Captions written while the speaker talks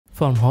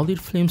From Hollywood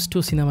films to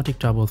cinematic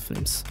travel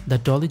films, the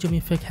Dolly zoom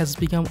effect has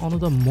become one of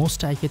the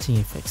most eye-catching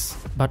effects.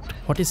 But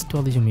what is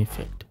Dolly zoom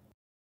effect?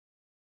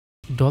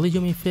 Dolly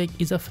zoom effect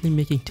is a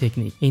filmmaking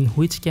technique in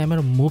which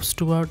camera moves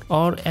toward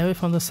or away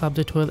from the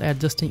subject while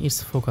adjusting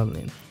its focal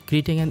length,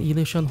 creating an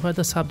illusion where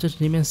the subject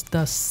remains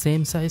the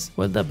same size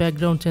while the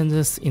background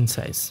changes in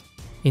size.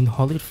 In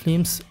Hollywood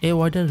films, a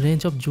wider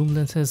range of zoom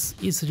lenses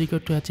is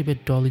required to achieve a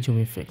Dolly zoom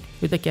effect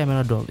with a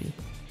camera dolly.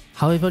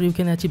 However, you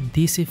can achieve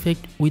this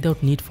effect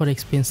without need for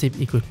expensive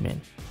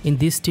equipment. In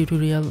this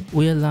tutorial,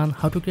 we will learn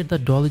how to create the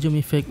Dolly zoom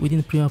effect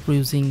within Premiere Pro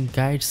using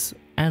guides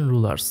and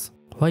rulers.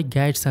 Why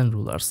guides and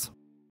rulers?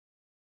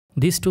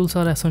 These tools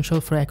are essential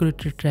for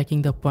accurately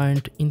tracking the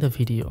point in the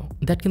video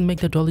that can make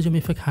the Dolly zoom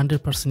effect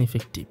 100%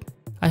 effective.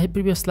 I have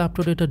previously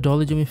uploaded a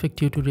Dolly zoom effect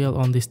tutorial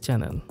on this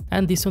channel,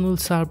 and this one will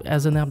serve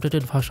as an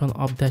updated version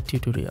of that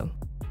tutorial.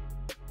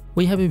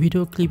 We have a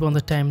video clip on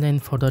the timeline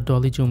for the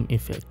Dolly zoom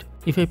effect.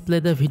 If I play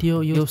the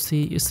video, you'll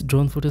see its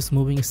drone footage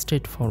moving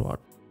straight forward.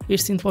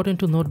 It's important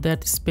to note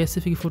that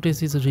specific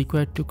footage is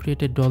required to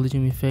create a Dolly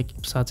zoom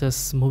effect, such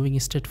as moving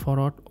straight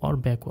forward or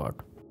backward.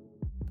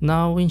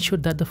 Now ensure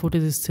that the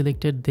footage is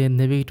selected, then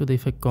navigate to the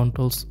effect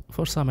controls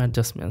for some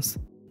adjustments.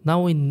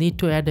 Now we need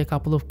to add a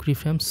couple of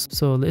keyframes,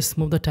 so let's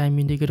move the time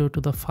indicator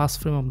to the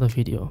first frame of the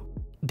video.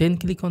 Then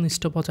click on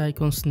stopwatch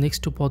icons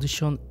next to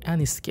position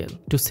and scale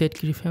to set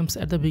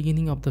keyframes at the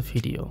beginning of the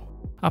video.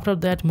 After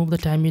that, move the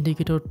time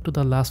indicator to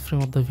the last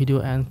frame of the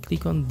video and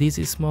click on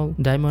these small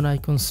diamond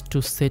icons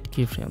to set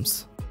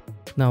keyframes.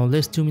 Now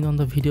let's zoom in on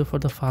the video for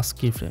the first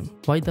keyframe.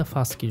 Why the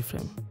first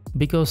keyframe?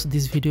 Because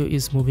this video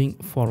is moving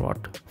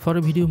forward. For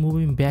a video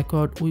moving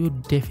backward, we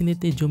would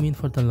definitely zoom in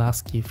for the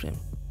last keyframe.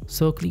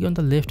 So click on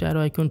the left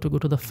arrow icon to go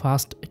to the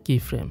first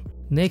keyframe.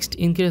 Next,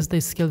 increase the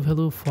scale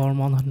value from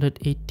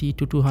 180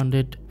 to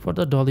 200 for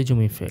the Dolly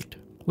zoom effect.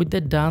 With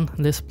that done,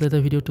 let's play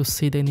the video to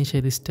see the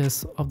initial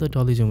stage of the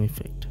Dolly zoom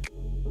effect.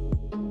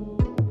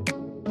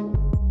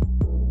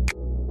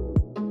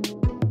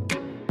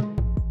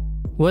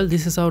 Well,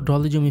 this is our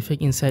Dolly zoom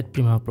effect inside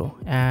Premiere Pro,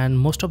 and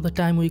most of the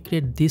time we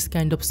create this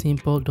kind of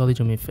simple Dolly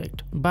zoom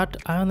effect. But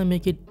I wanna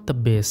make it the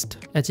best,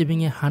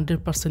 achieving a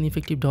 100%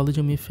 effective Dolly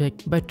zoom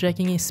effect by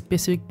tracking a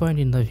specific point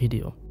in the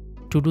video.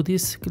 To do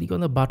this, click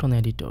on the button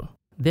editor,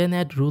 then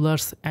add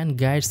rulers and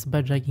guides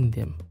by dragging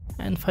them,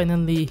 and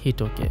finally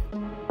hit OK.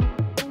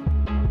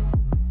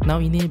 Now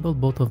enable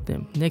both of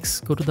them.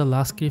 Next, go to the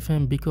last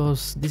keyframe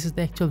because this is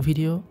the actual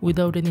video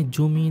without any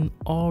zoom in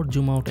or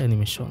zoom out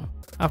animation.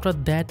 After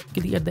that,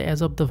 click at the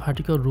edge of the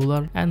vertical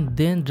ruler and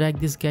then drag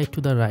this guide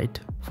to the right,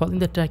 following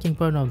the tracking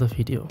point of the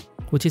video,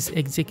 which is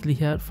exactly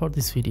here for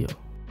this video.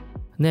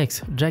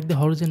 Next, drag the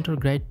horizontal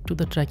guide to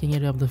the tracking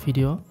area of the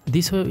video.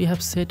 This way we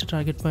have set a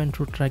target point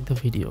to track the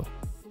video.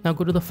 Now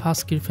go to the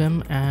first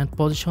keyframe and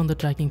position the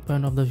tracking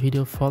point of the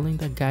video following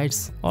the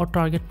guides or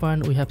target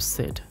point we have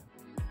set.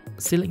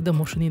 Select the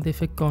motion in the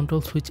effect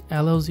controls, which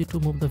allows you to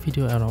move the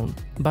video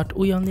around, but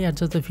we only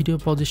adjust the video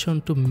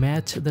position to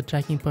match the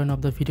tracking point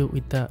of the video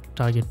with the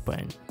target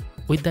point.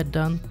 With that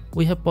done,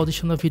 we have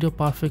positioned the video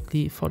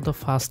perfectly for the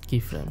first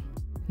keyframe.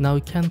 Now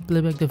we can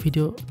play back the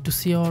video to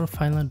see our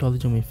final Dolly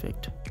zoom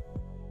effect.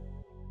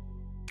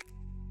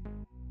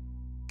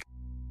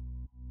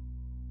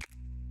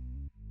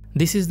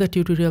 This is the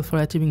tutorial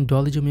for achieving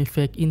Dolly zoom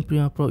effect in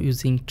Premiere Pro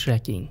using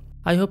tracking.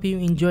 I hope you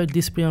enjoyed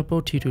this Premiere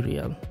Pro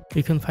tutorial.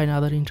 You can find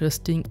other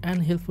interesting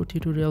and helpful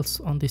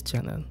tutorials on this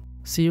channel.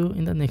 See you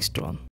in the next one.